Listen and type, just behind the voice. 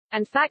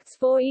And Facts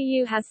for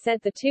EU has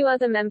said the two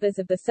other members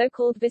of the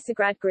so-called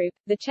Visegrad Group,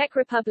 the Czech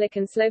Republic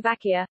and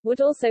Slovakia, would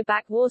also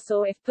back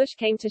Warsaw if push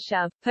came to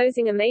shove,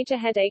 posing a major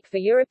headache for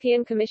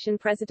European Commission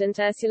President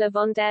Ursula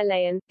von der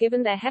Leyen,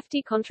 given their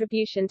hefty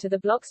contribution to the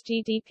bloc's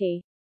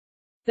GDP.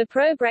 The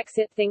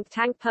pro-Brexit think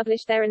tank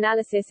published their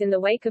analysis in the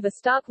wake of a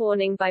stark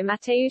warning by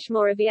Mateusz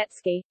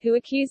Morawiecki, who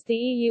accused the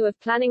EU of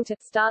planning to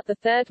start the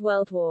Third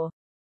World War.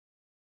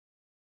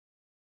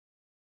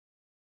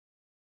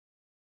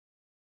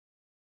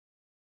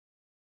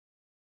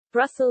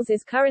 Brussels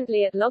is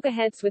currently at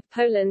loggerheads with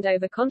Poland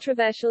over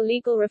controversial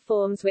legal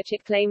reforms which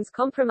it claims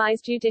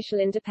compromise judicial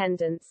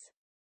independence.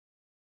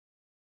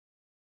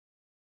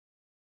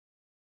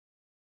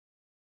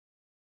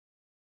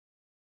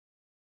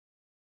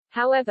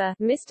 However,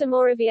 Mr.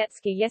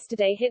 Morawiecki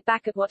yesterday hit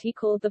back at what he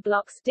called the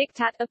bloc's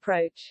diktat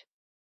approach.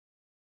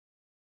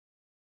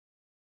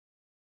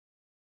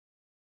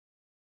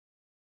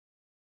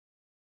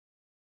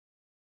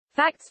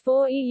 Facts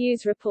for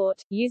EU's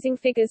report, using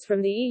figures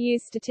from the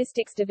EU's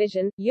Statistics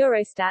Division,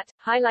 Eurostat,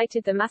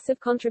 highlighted the massive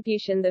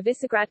contribution the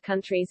Visegrad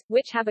countries,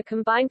 which have a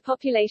combined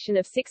population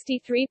of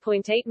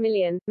 63.8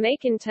 million,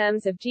 make in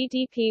terms of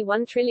GDP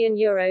 €1 trillion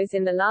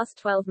in the last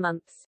 12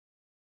 months.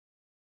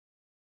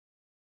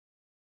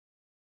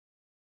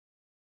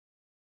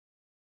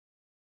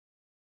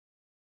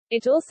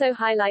 It also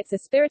highlights a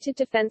spirited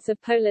defense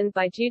of Poland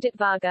by Judith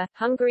Varga,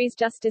 Hungary's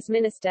justice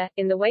minister,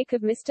 in the wake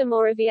of Mr.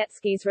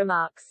 Morawiecki's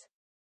remarks.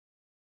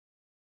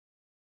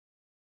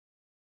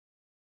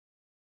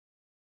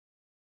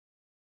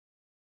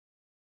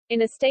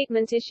 In a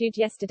statement issued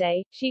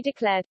yesterday, she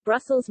declared,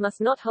 Brussels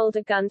must not hold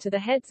a gun to the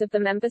heads of the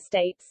member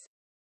states.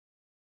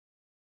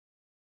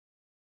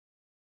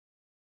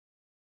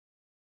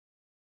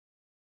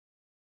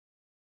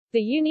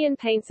 The Union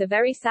paints a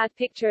very sad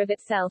picture of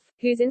itself,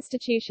 whose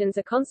institutions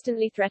are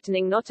constantly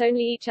threatening not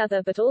only each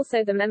other but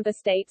also the member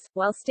states,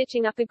 while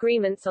stitching up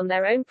agreements on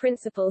their own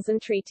principles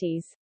and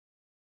treaties.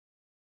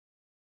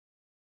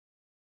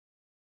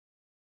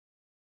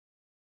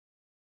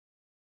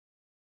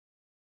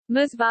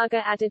 Ms.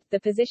 Varga added,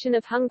 the position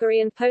of Hungary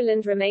and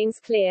Poland remains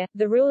clear,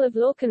 the rule of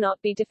law cannot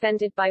be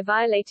defended by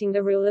violating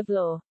the rule of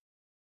law.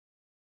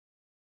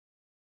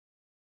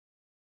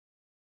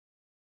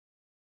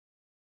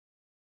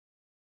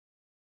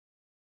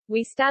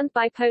 We stand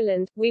by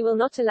Poland, we will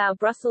not allow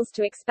Brussels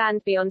to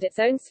expand beyond its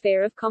own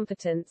sphere of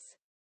competence.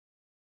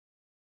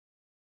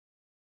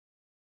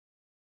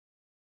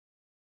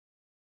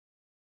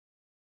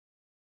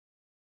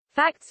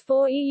 Facts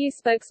for EU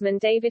spokesman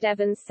David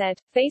Evans said,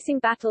 facing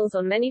battles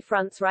on many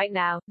fronts right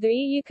now, the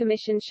EU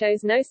Commission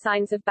shows no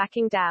signs of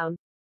backing down.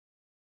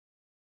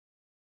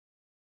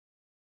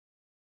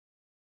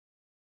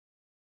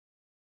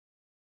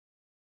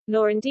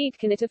 Nor indeed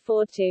can it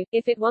afford to,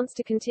 if it wants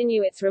to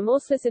continue its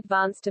remorseless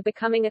advance to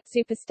becoming a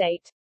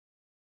superstate.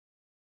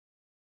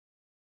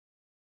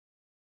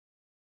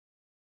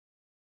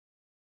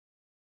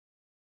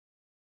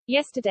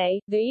 Yesterday,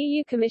 the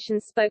EU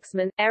Commission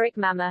spokesman, Eric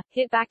Mamer,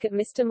 hit back at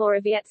Mr.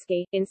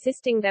 Morawiecki,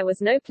 insisting there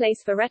was no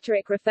place for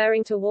rhetoric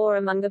referring to war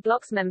among the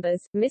bloc's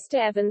members, Mr.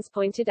 Evans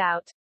pointed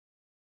out.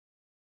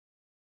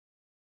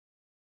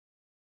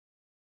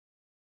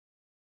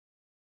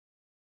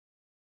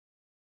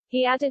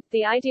 He added,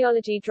 the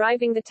ideology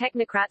driving the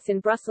technocrats in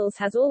Brussels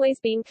has always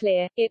been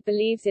clear, it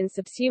believes in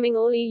subsuming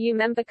all EU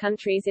member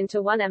countries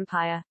into one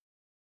empire.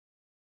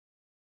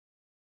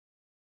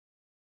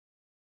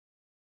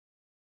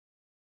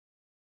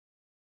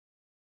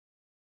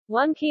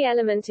 One key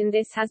element in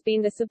this has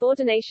been the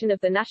subordination of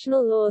the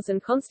national laws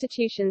and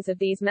constitutions of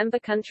these member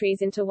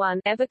countries into one,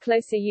 ever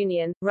closer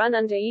union, run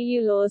under EU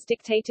laws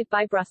dictated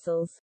by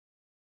Brussels.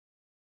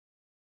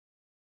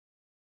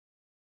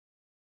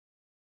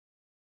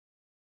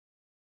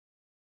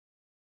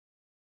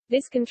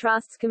 This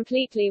contrasts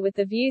completely with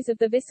the views of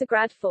the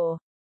Visegrad Four.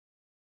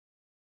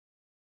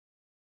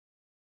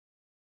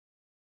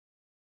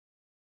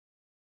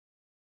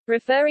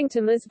 Referring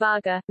to Ms.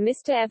 Varga,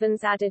 Mr.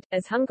 Evans added,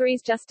 as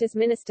Hungary's Justice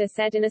Minister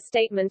said in a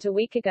statement a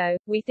week ago,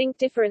 we think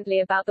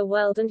differently about the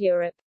world and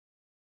Europe.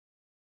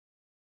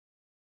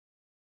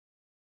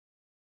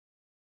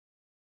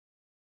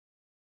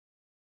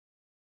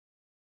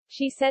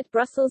 She said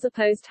Brussels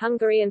opposed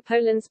Hungary and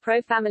Poland's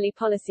pro-family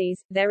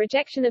policies, their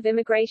rejection of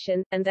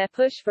immigration, and their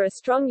push for a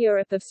strong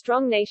Europe of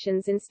strong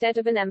nations instead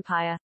of an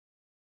empire.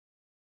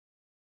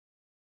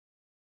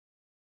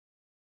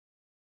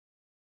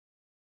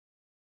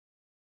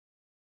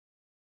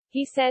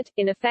 He said,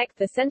 in effect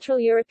the Central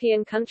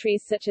European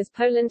countries such as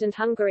Poland and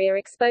Hungary are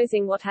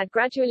exposing what had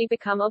gradually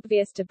become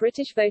obvious to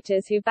British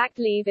voters who backed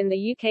Leave in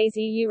the UK's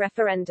EU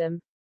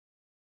referendum.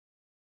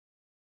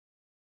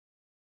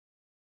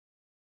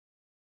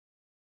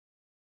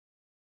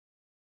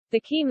 The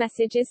key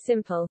message is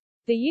simple.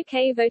 The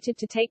UK voted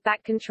to take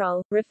back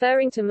control.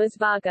 Referring to Ms.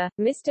 Varga,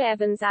 Mr.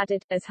 Evans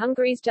added, as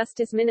Hungary's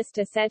Justice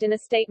Minister said in a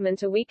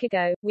statement a week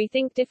ago, we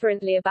think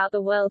differently about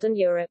the world and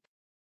Europe.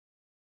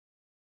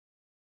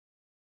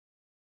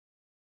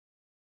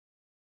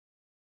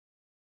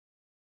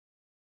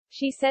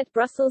 She said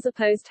Brussels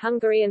opposed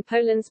Hungary and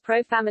Poland's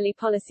pro-family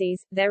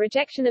policies, their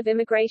rejection of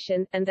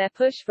immigration, and their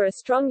push for a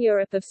strong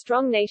Europe of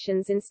strong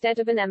nations instead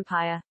of an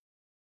empire.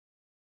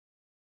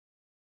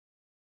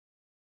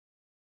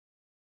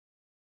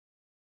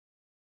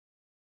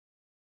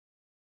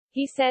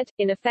 He said,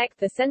 in effect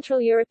the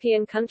Central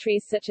European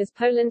countries such as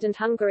Poland and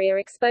Hungary are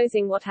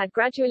exposing what had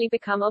gradually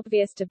become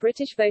obvious to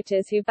British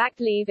voters who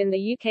backed Leave in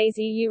the UK's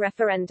EU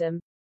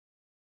referendum.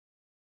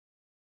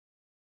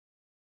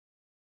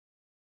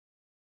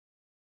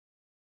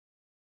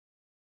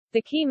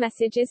 The key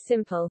message is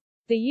simple.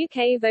 The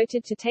UK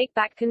voted to take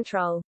back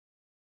control.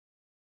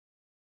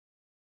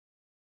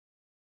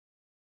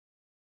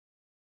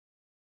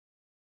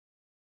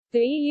 The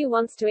EU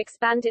wants to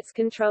expand its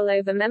control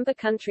over member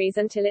countries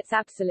until it's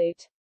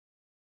absolute.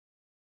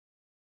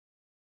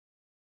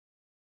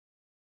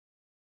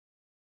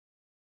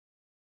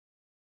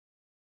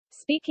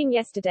 Speaking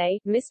yesterday,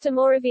 Mr.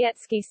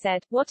 Morawiecki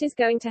said, "What is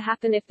going to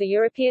happen if the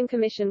European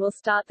Commission will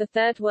start the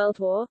Third World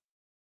War?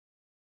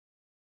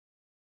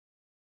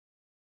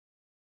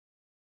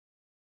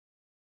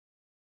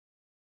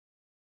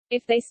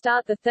 If they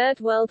start the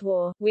Third World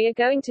War, we are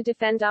going to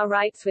defend our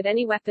rights with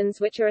any weapons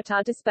which are at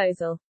our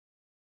disposal.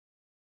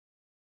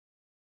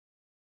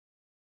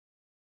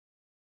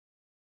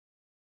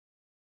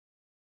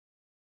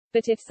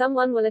 But if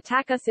someone will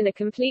attack us in a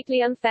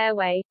completely unfair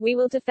way, we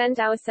will defend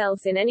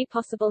ourselves in any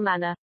possible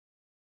manner."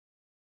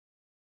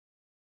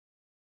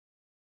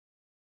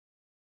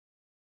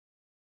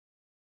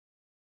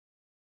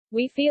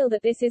 We feel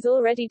that this is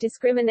already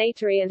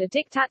discriminatory and a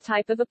diktat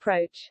type of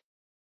approach.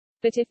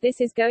 But if this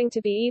is going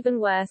to be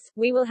even worse,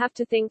 we will have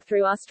to think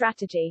through our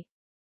strategy.